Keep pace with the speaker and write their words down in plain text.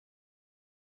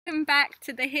Welcome back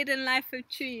to The Hidden Life of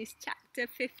Trees, chapter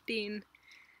 15.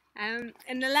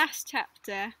 In the last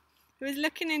chapter, I was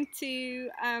looking into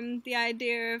the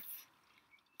idea of,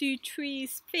 do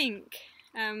trees think?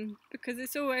 Because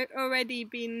it's already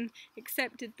been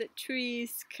accepted that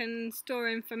trees can store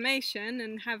information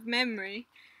and have memory,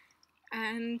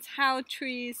 and how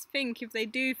trees think, if they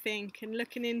do think, and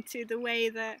looking into the way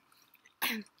that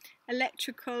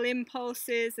electrical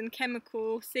impulses and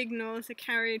chemical signals are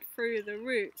carried through the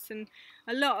roots, and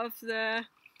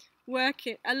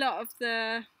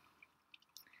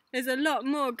there's a lot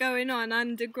more going on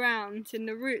underground in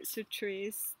the roots of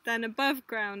trees than above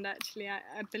ground, actually,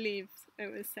 I believe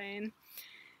it was saying.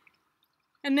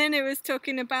 And then it was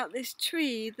talking about this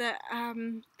tree, that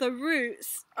the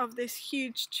roots of this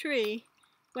huge tree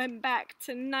went back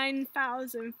to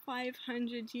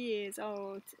 9,500 years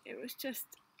old. It was just,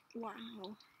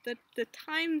 wow, the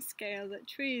time scale that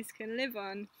trees can live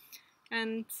on,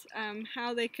 and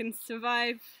how they can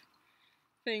survive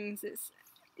things. It's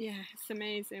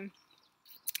amazing.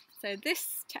 So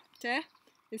this chapter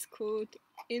is called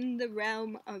In the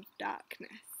Realm of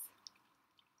Darkness.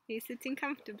 Are you sitting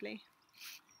comfortably?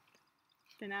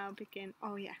 Then I'll begin.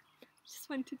 Oh yeah, just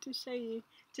wanted to show you,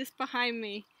 just behind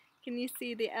me, can you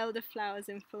see the elderflowers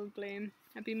in full bloom?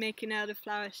 I've been making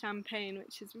elderflower champagne,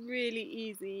 which is really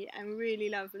easy and really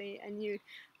lovely, and you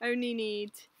only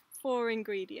need 4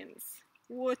 ingredients: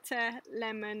 water,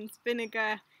 lemons,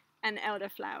 vinegar and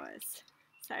elderflowers.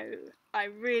 So I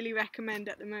really recommend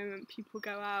at the moment people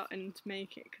go out and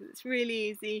make it, because it's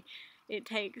really easy. It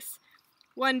takes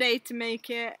 1 day to make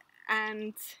it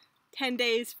and 10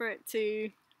 days for it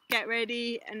to get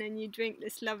ready, and then you drink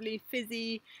this lovely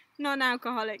fizzy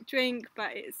non-alcoholic drink,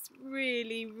 but it's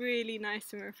really, really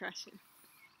nice and refreshing.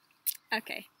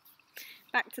 Okay,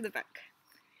 back to the book.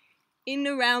 In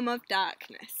the Realm of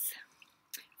Darkness.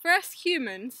 For us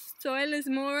humans, soil is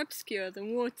more obscure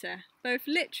than water, both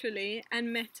literally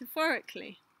and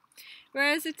metaphorically.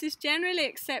 Whereas it is generally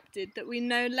accepted that we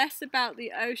know less about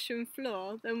the ocean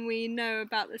floor than we know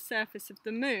about the surface of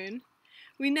the moon,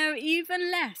 we know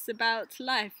even less about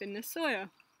life in the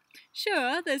soil.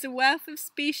 Sure, there's a wealth of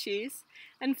species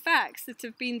and facts that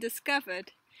have been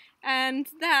discovered, and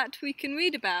that we can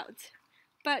read about,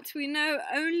 but we know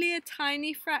only a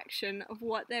tiny fraction of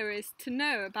what there is to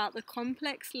know about the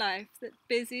complex life that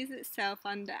busies itself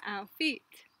under our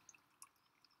feet.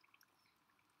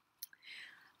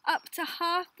 Up to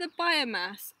half the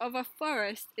biomass of a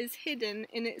forest is hidden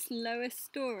in its lowest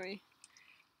story.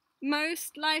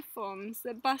 Most life forms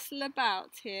that bustle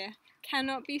about here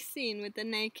cannot be seen with the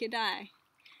naked eye,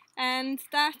 and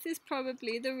that is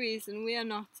probably the reason we are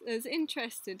not as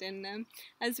interested in them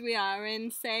as we are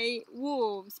in, say,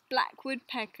 wolves, black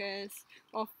woodpeckers,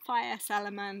 or fire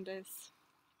salamanders.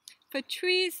 For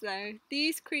trees, though,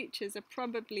 these creatures are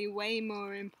probably way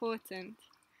more important.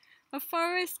 A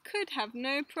forest could have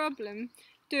no problem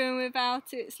doing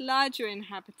without its larger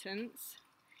inhabitants: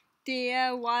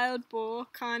 deer, wild boar,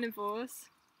 carnivores.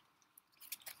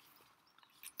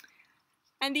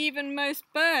 And even most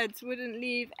birds wouldn't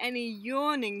leave any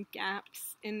yawning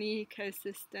gaps in the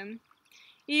ecosystem.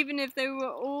 Even if they were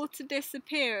all to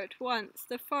disappear at once,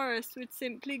 the forest would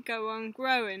simply go on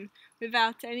growing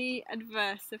without any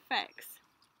adverse effects.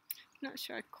 Not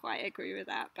sure I quite agree with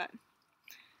that, but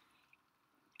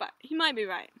he might be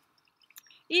right.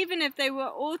 Even if they were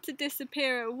all to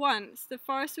disappear at once, the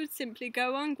forest would simply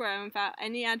go on growing without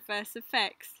any adverse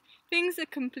effects. Things are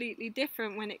completely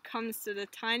different when it comes to the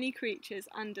tiny creatures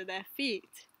under their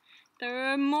feet. There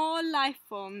are more life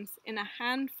forms in a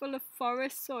handful of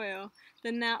forest soil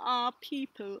than there are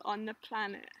people on the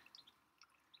planet.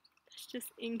 That's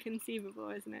just inconceivable,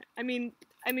 isn't it? I mean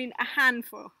a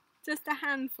handful. Just a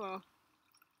handful.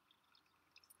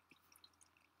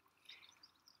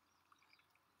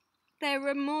 There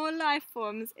are more life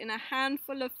forms in a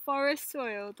handful of forest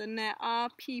soil than there are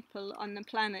people on the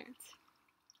planet.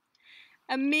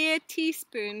 A mere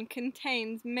teaspoon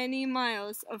contains many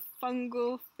miles of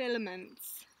fungal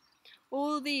filaments.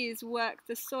 All these work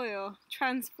the soil,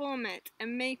 transform it,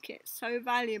 and make it so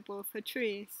valuable for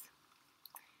trees.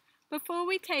 Before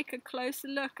we take a closer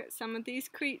look at some of these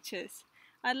creatures,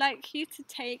 I'd like to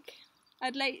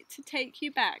take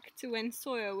you back to when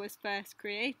soil was first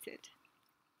created.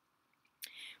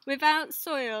 Without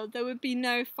soil, there would be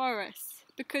no forests,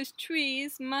 because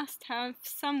trees must have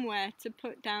somewhere to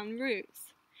put down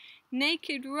roots.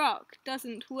 Naked rock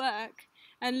doesn't work,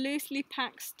 and loosely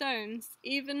packed stones,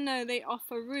 even though they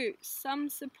offer roots some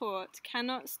support,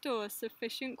 cannot store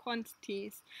sufficient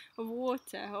quantities of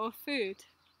water or food.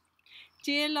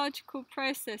 Geological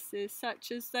processes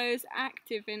such as those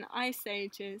active in ice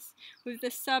ages, with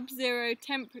the sub-zero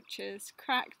temperatures,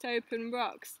 cracked open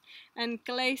rocks, and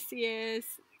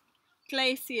glaciers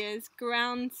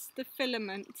ground the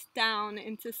filament down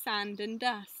into sand and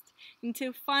dust,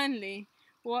 until finally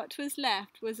what was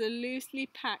left was a loosely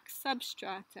packed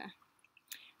substrata.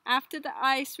 After the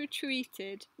ice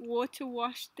retreated, water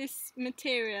washed this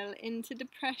material into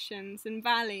depressions and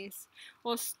valleys,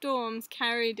 or storms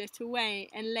carried it away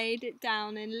and laid it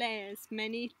down in layers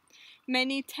many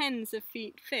tens of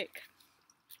feet thick.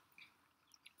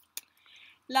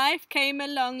 Life came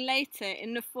along later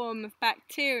in the form of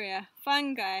bacteria,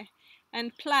 fungi,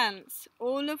 and plants,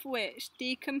 all of which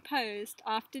decomposed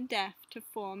after death to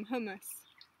form humus.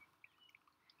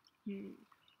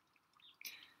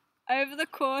 Over the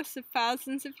course of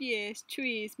thousands of years,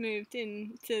 trees moved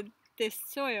into this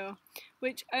soil,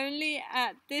 which only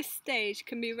at this stage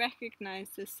can be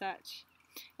recognized as such,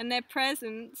 and their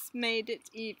presence made it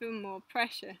even more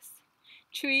precious.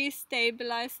 Trees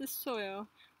stabilized the soil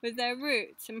with their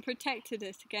roots and protected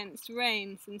it against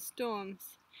rains and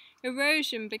storms.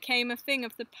 Erosion became a thing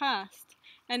of the past,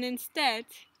 and instead,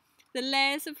 the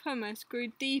layers of humus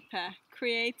grew deeper,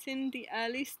 creating the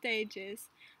early stages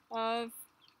of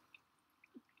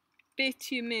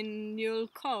bituminous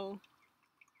coal.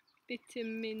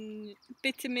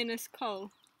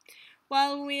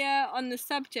 While we are on the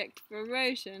subject of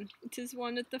erosion, it is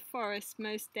one of the forest's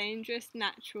most dangerous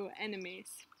natural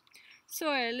enemies.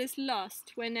 Soil is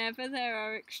lost whenever there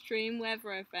are extreme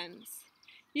weather events,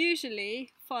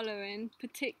 usually following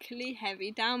particularly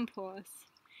heavy downpours.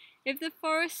 If the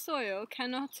forest soil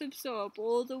cannot absorb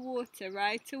all the water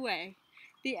right away,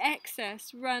 the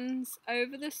excess runs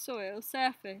over the soil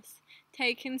surface,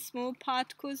 taking small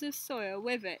particles of soil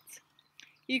with it.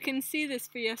 You can see this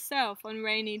for yourself on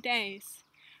rainy days.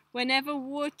 Whenever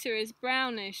water is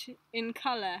brownish in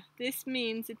color, this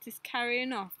means it is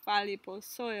carrying off valuable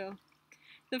soil.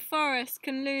 The forest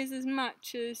can lose as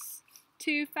much as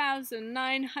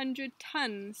 2,900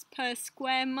 tons per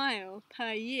square mile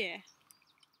per year.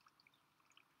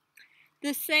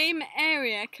 The same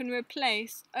area can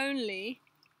replace only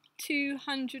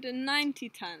 290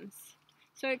 tons.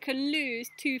 So it can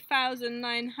lose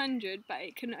 2,900, but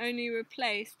it can only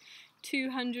replace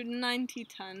 290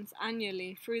 tons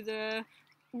annually through the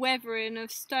weathering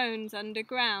of stones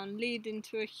underground, leading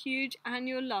to a huge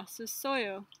annual loss of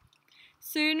soil.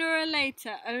 Sooner or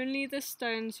later, only the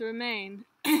stones remain.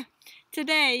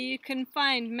 Today, you can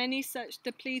find many such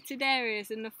depleted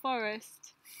areas in the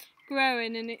forest,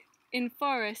 growing in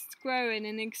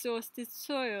exhausted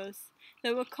soils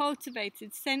that were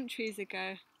cultivated centuries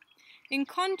ago. In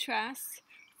contrast,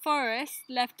 forests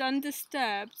left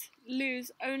undisturbed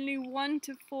lose only 1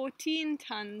 to 14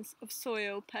 tons of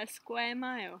soil per square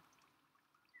mile.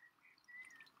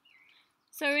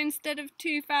 So instead of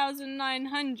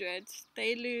 2,900,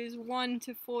 they lose 1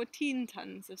 to 14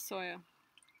 tons of soil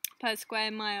per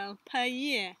square mile per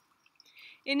year.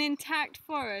 In intact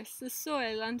forests, the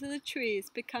soil under the trees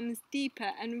becomes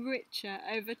deeper and richer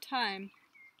over time,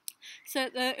 so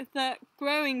that the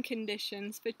growing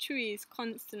conditions for trees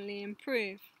constantly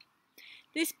improve.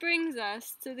 This brings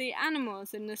us to the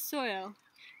animals in the soil.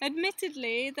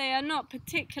 Admittedly, they are not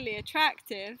particularly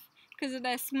attractive. Because of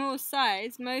their small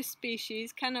size, most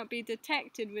species cannot be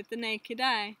detected with the naked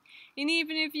eye, and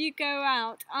even if you go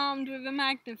out armed with a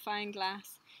magnifying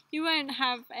glass, you won't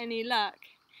have any luck.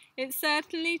 It's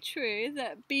certainly true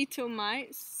that beetle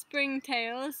mites,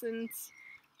 springtails, and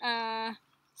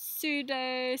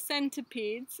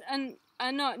pseudo-centipedes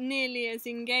are not nearly as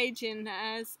engaging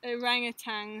as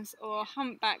orangutans or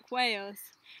humpback whales,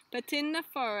 but in the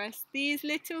forest, these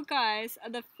little guys are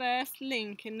the first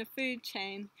link in the food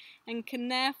chain and can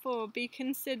therefore be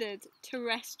considered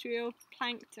terrestrial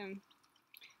plankton.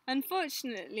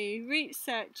 Unfortunately,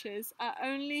 researchers are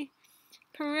only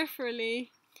peripherally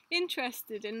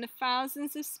interested in the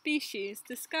thousands of species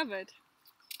discovered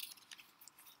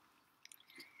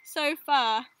so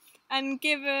far and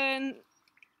given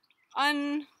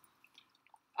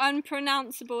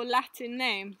unpronounceable Latin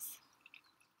names.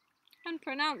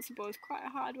 Unpronounceable is quite a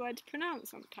hard word to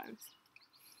pronounce sometimes.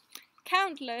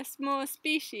 Countless more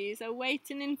species are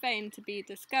waiting in vain to be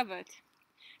discovered.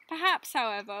 Perhaps,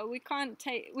 however, we can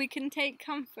take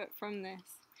comfort from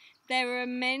this. There are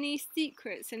many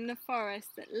secrets in the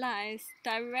forest that lies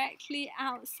directly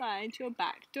outside your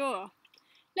back door.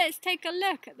 Let's take a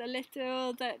look at the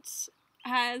little that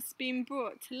has been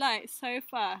brought to light so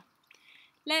far.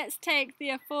 Let's take the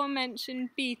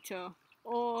aforementioned beetle,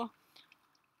 or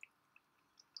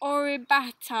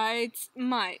Oribatide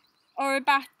mite.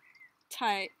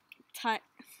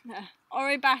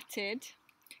 oribatid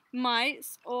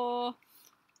mites, or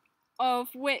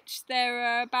of which there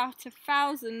are about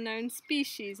 1,000 known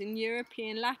species in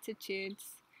European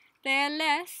latitudes. They are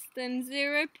less than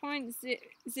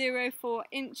 0.04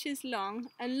 inches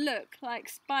long and look like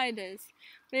spiders,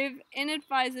 with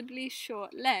inadvisably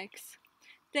short legs.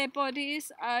 Their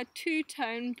bodies are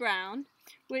two-tone brown,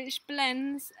 which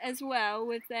blends as well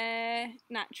with their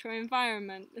natural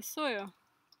environment, the soil.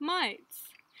 Mites.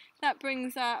 That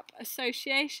brings up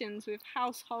associations with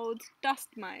household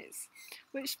dust mites,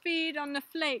 which feed on the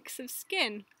flakes of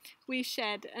skin we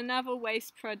shed and other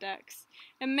waste products,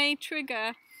 and may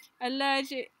trigger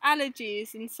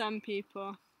allergies in some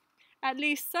people. At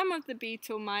least some of the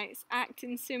beetle mites act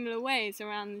in similar ways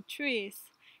around the trees.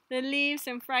 The leaves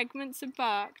and fragments of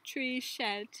bark trees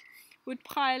shed would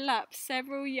pile up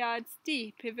several yards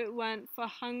deep if it weren't for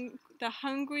the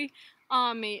hungry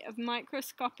army of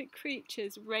microscopic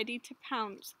creatures ready to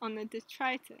pounce on the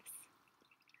detritus.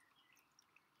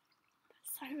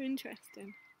 That's so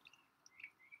interesting.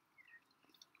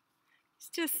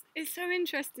 It's so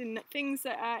interesting that things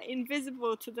that are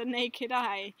invisible to the naked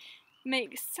eye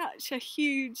make such a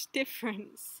huge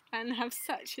difference and have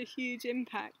such a huge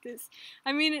impact. It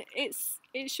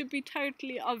should be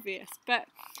totally obvious, but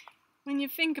when you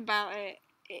think about it,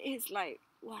 it's like,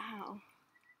 wow.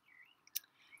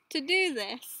 To do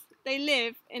this, they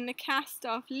live in the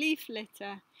cast-off leaf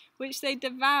litter, which they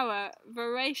devour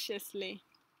voraciously.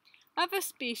 Other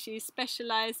species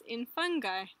specialize in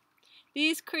fungi.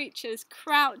 These creatures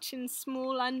crouch in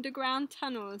small underground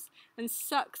tunnels and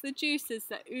suck the juices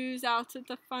that ooze out of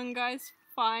the fungi's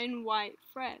fine white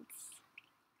threads.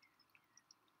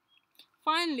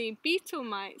 Finally, beetle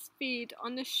mites feed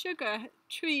on the sugar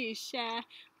trees share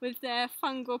with their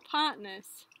fungal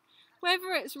partners.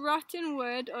 Whether it's rotten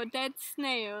wood or dead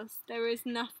snails, there is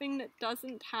nothing that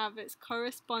doesn't have its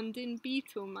corresponding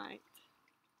beetle mite.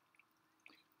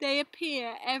 They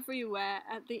appear everywhere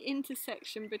at the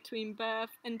intersection between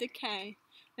birth and decay,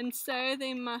 and so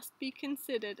they must be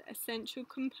considered essential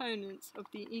components of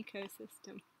the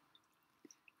ecosystem.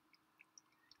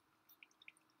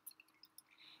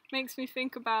 Makes me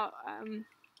think about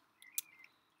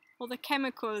all the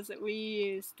chemicals that we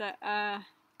use that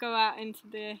go out into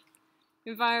the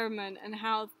environment and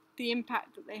how the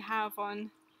impact that they have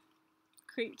on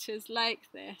creatures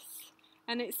like this.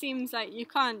 And it seems like you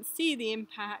can't see the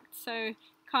impact, so it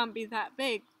can't be that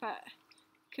big, but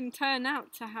can turn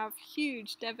out to have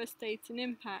huge devastating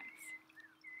impacts.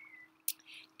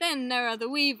 Then there are the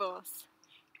weevils.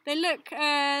 They look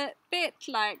a bit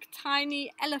like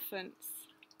tiny elephants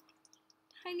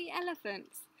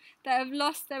that have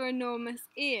lost their enormous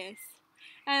ears,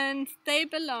 and they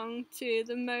belong to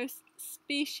the most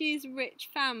species-rich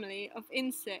family of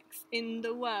insects in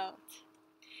the world.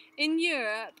 In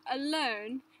Europe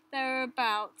alone, there are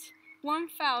about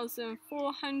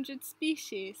 1,400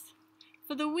 species.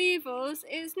 For the weevils,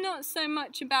 it is not so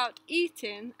much about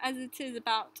eating as it is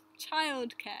about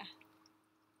childcare.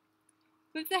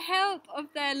 With the help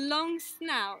of their long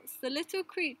snouts, the little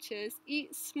creatures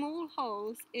eat small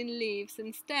holes in leaves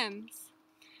and stems,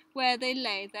 where they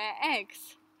lay their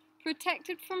eggs.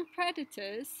 Protected from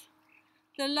predators,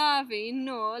 the larvae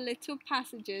gnaw little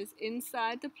passages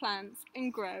inside the plants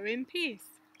and grow in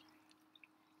peace.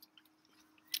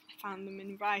 I found them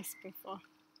in rice before.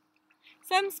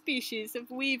 Some species of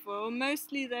weevil,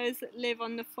 mostly those that live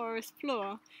on the forest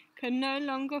floor, can no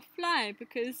longer fly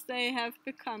because they have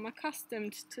become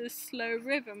accustomed to the slow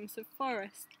rhythms of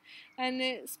forest and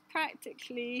its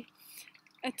practically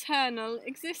eternal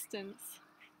existence.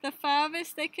 The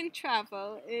farthest they can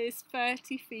travel is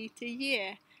 30 feet a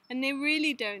year, and they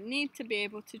really don't need to be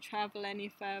able to travel any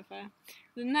further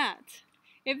than that.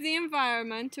 If the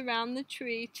environment around the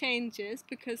tree changes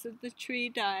because of the tree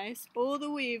dies, all the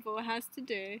weevil has to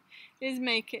do is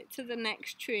make it to the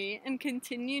next tree and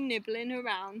continue nibbling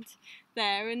around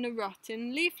there in the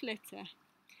rotten leaf litter.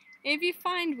 If you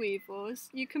find weevils,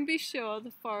 you can be sure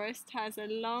the forest has a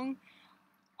long,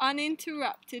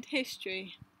 uninterrupted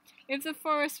history. If the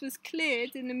forest was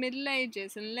cleared in the Middle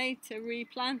Ages and later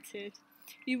replanted,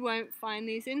 you won't find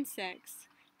these insects,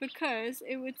 because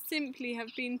it would simply have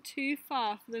been too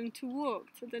far for them to walk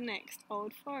to the next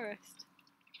old forest.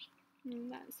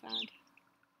 That's sad.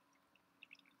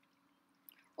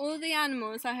 All the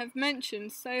animals I have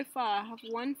mentioned so far have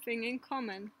one thing in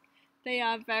common. They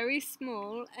are very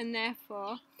small, and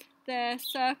therefore their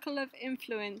circle of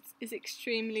influence is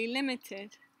extremely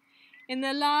limited. In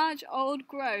the large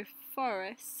old-growth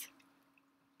forests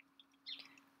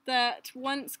that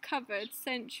once covered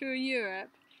Central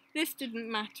Europe, this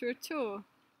didn't matter at all.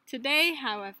 Today,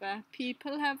 however,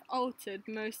 people have altered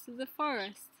most of the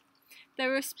forest.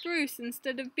 There are spruce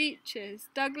instead of beeches,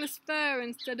 Douglas fir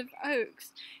instead of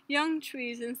oaks, young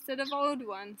trees instead of old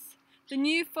ones. The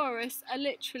new forests are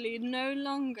literally no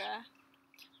longer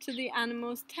to the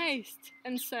animals' taste,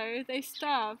 and so they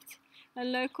starved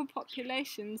and local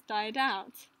populations died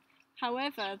out.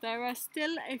 However, there are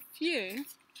still a few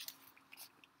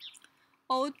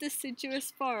old deciduous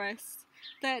forests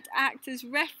that act as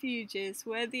refuges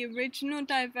where the original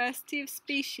diversity of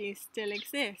species still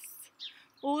exists.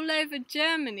 All over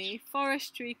Germany,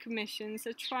 forestry commissions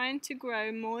are trying to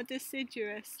grow more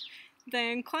deciduous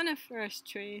than coniferous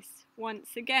trees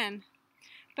once again.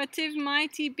 But if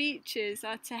mighty beeches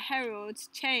are to herald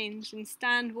change and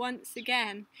stand once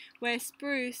again where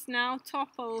spruce now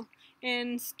topple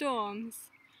in storms,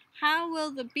 how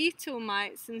will the beetle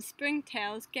mites and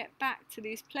springtails get back to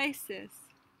these places?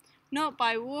 Not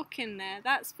by walking there,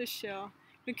 that's for sure,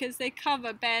 because they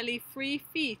cover barely 3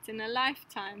 feet in a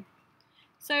lifetime.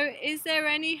 So is there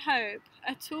any hope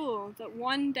at all that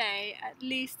one day, at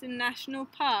least in national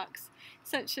parks,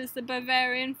 such as the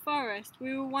Bavarian forest,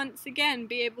 we will once again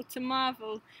be able to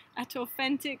marvel at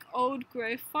authentic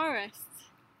old-growth forests?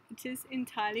 It is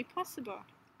entirely possible.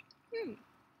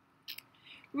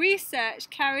 Research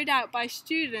carried out by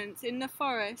students in the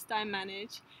forest I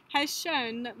manage has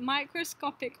shown that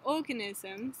microscopic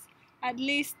organisms, at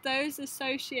least those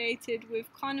associated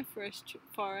with coniferous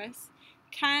forests,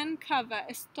 can cover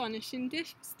astonishing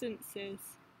distances.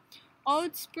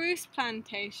 Old spruce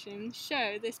plantations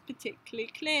show this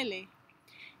particularly clearly.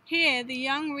 Here, the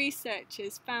young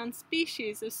researchers found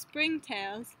species of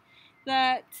springtails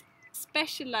that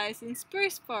specialize in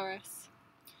spruce forests.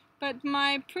 But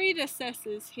my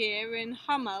predecessors here in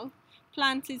Hummel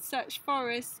planted such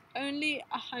forests only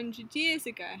 100 years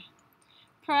ago.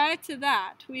 Prior to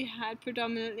that, we had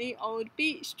predominantly old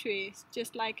beech trees,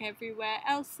 just like everywhere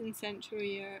else in Central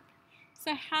Europe.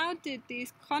 So how did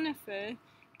these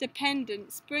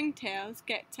conifer-dependent springtails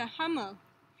get to Hummel?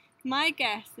 My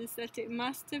guess is that it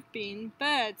must have been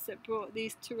birds that brought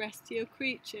these terrestrial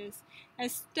creatures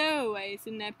as stowaways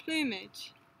in their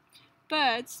plumage.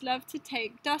 Birds love to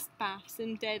take dust baths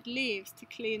in dead leaves to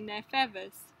clean their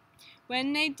feathers.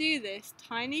 When they do this,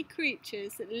 tiny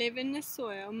creatures that live in the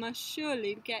soil must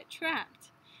surely get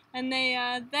trapped, and they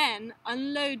are then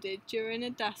unloaded during a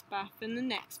dust bath in the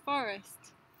next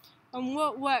forest. And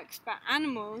what works for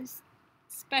animals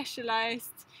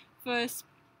specialized for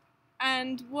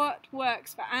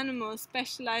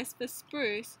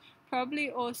spruce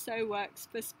probably also works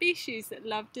for species that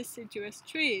love deciduous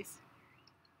trees.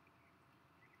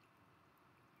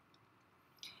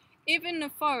 If in the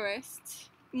forest,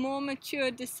 more mature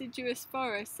deciduous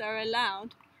forests are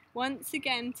allowed once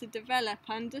again to develop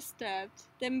undisturbed,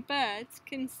 then birds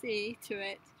can see to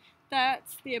it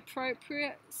that the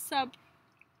appropriate sub-letters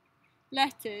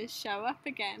show up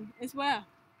again as well.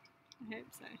 I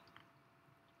hope so.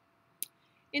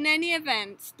 In any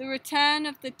event, the return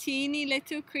of the teeny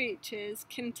little creatures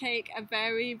can take a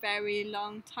very, very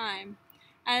long time,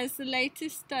 as the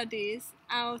latest studies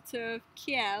out of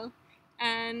Kiel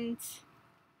and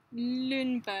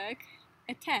Lüneburg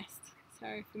attest.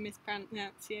 Sorry for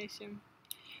mispronunciation.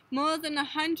 More than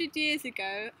 100 years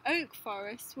ago, oak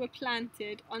forests were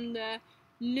planted on the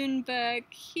Lüneburg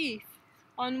Heath,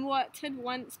 on what had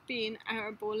once been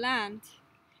arable land.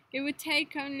 It would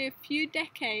take only a few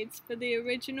decades for the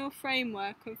original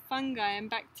framework of fungi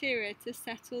and bacteria to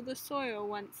settle the soil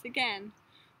once again,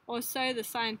 or so the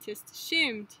scientists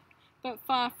assumed, but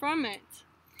far from it.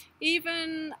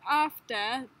 Even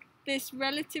after this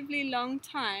relatively long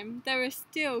time, there are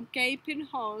still gaping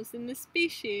holes in the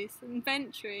species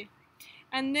inventory,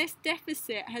 and this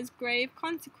deficit has grave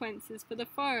consequences for the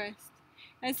forest,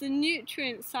 as the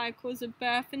nutrient cycles of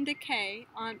birth and decay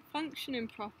aren't functioning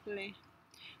properly.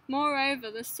 Moreover,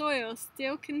 the soil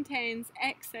still contains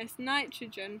excess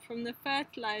nitrogen from the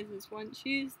fertilizers once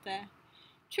used there.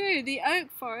 True, the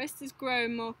oak forest is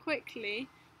growing more quickly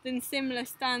than similar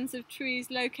stands of trees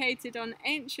located on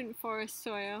ancient forest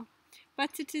soil,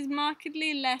 but it is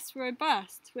markedly less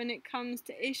robust when it comes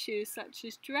to issues such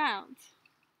as drought.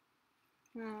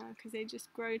 Because they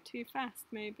just grow too fast,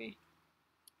 maybe.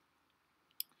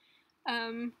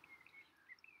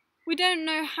 We don't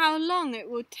know how long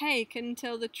it will take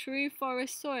until the true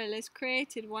forest soil is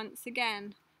created once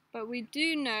again, but we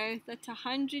do know that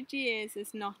 100 years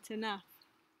is not enough.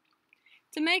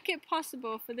 To make it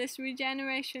possible for this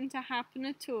regeneration to happen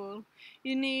at all,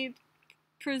 you need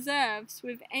preserves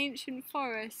with ancient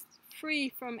forests free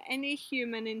from any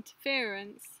human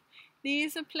interference.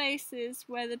 These are places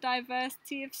where the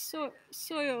diversity of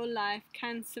soil life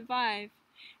can survive,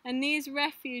 and these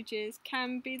refuges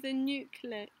can be the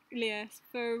nucleus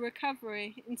for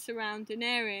recovery in surrounding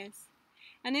areas.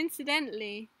 And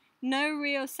incidentally, no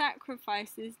real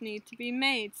sacrifices need to be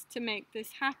made to make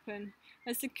this happen,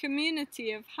 as the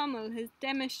community of Hummel has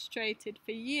demonstrated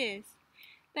for years.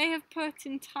 They have put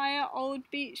entire old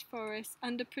beech forests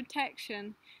under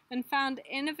protection and found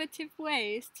innovative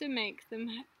ways to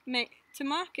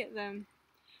market them.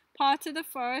 Part of the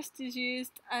forest is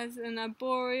used as an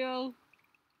arboreal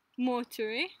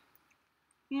mortuary.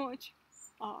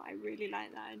 Oh, I really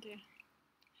like that idea.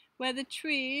 Where the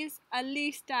trees are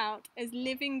leased out as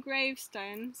living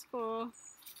gravestones for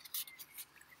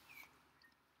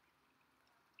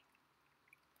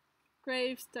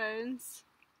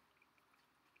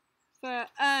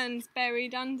urns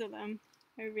buried under them.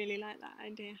 I really like that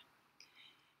idea.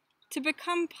 To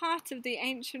become part of the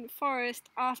ancient forest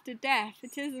after death,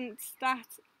 isn't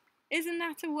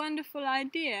that a wonderful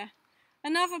idea?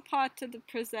 Another part of the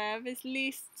preserve is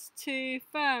leased to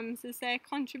firms as their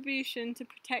contribution to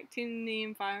protecting the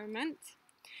environment.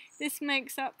 This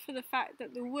makes up for the fact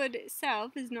that the wood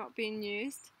itself is not being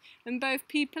used, and both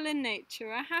people and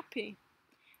nature are happy.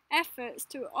 Efforts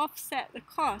to offset the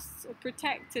costs of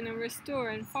protecting and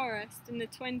restoring forests in the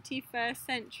 21st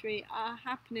century are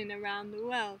happening around the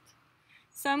world.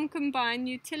 Some combine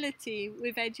utility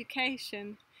with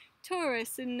education.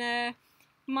 Tourists in the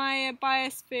Maya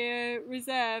Biosphere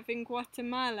Reserve in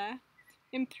Guatemala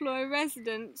employ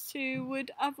residents who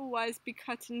would otherwise be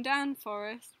cutting down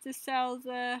forests to sell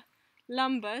the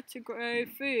lumber to grow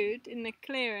food in the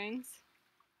clearings.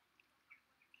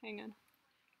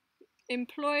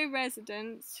 Employ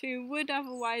residents who would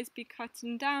otherwise be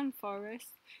cutting down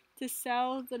forests to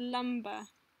sell the lumber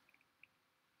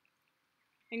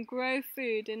and grow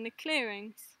food in the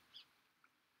clearings.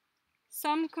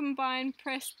 Some combine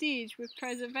prestige with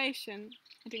preservation.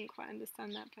 I didn't quite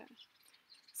understand that bit.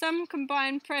 Some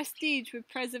combine prestige with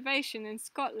preservation in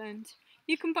Scotland.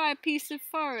 You can buy a piece of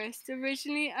forest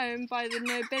originally owned by the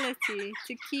nobility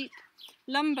to keep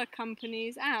lumber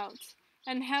companies out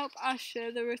and help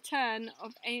usher the return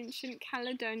of ancient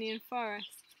Caledonian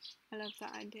forests. I love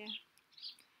that idea.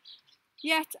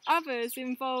 Yet others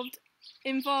involve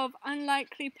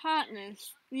unlikely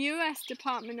partners. The US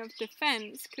Department of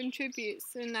Defense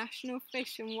contributes to the National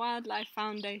Fish and Wildlife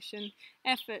Foundation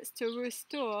efforts to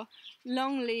restore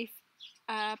longleaf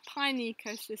pine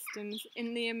ecosystems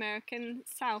in the American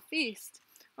Southeast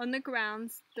on the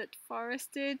grounds that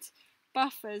forested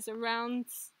buffers around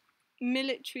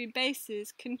military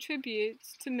bases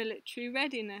contributes to military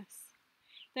readiness.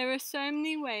 There are so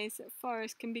many ways that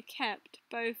forests can be kept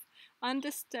both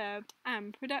undisturbed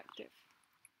and productive.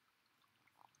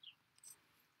 It's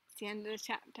the end of the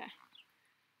chapter.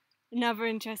 Another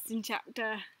interesting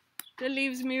chapter that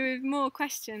leaves me with more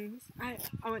questions. I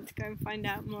want to go and find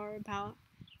out more about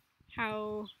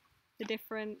how the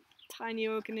different tiny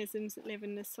organisms that live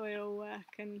in the soil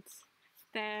work and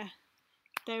their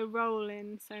role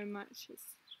in so much.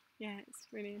 It's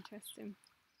really interesting.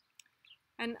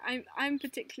 And I'm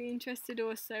particularly interested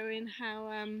also in how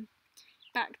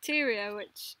bacteria,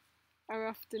 which are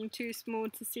often too small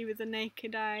to see with the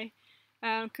naked eye,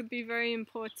 could be very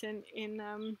important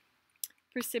in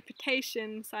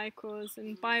precipitation cycles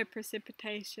and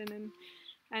bioprecipitation,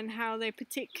 and how they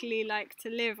particularly like to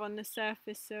live on the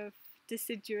surface of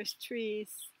deciduous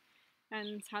trees,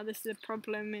 and how this is a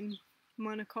problem in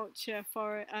monoculture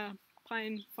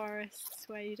pine forests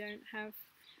where you don't have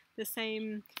the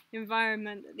same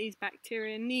environment that these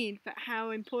bacteria need, but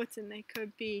how important they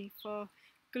could be for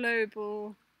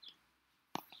global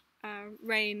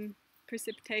rain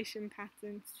precipitation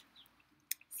patterns.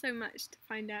 So much to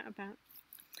find out about.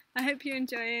 I hope you're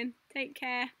enjoying. Take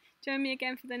care. Join me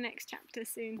again for the next chapter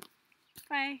soon.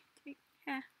 Bye. Take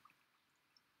care.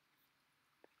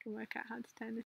 I can work out how to turn this